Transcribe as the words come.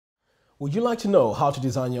Would you like to know how to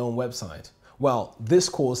design your own website? Well, this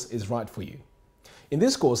course is right for you. In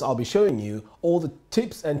this course, I'll be showing you all the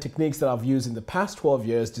tips and techniques that I've used in the past 12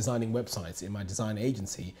 years designing websites in my design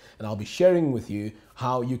agency, and I'll be sharing with you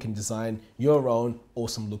how you can design your own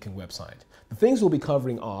awesome looking website. The things we'll be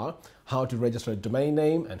covering are how to register a domain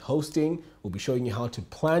name and hosting. We'll be showing you how to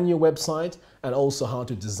plan your website and also how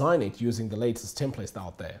to design it using the latest templates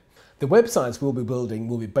out there. The websites we'll be building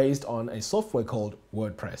will be based on a software called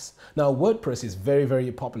WordPress. Now, WordPress is very,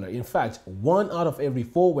 very popular. In fact, 1 out of every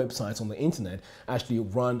 4 websites on the internet actually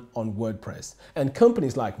run on WordPress. And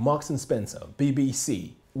companies like Marks & Spencer,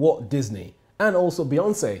 BBC, Walt Disney, and also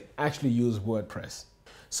Beyonce actually use WordPress.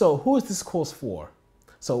 So who is this course for?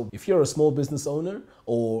 So if you're a small business owner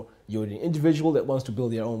or you're an individual that wants to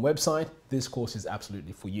build your own website, this course is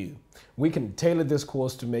absolutely for you. We can tailor this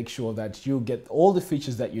course to make sure that you get all the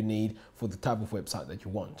features that you need for the type of website that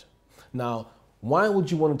you want. Now, why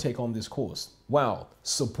would you want to take on this course? Well,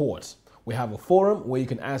 support. We have a forum where you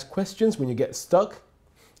can ask questions when you get stuck.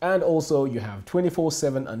 And also you have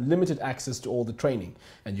 24/7 unlimited access to all the training.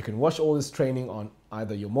 And you can watch all this training on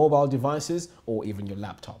either your mobile devices or even your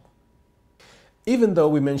laptop. Even though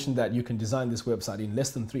we mentioned that you can design this website in less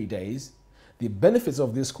than 3 days, the benefits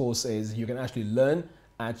of this course is you can actually learn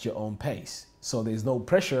at your own pace. So there's no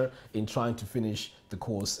pressure in trying to finish the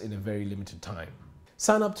course in a very limited time.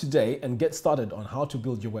 Sign up today and get started on how to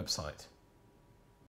build your website.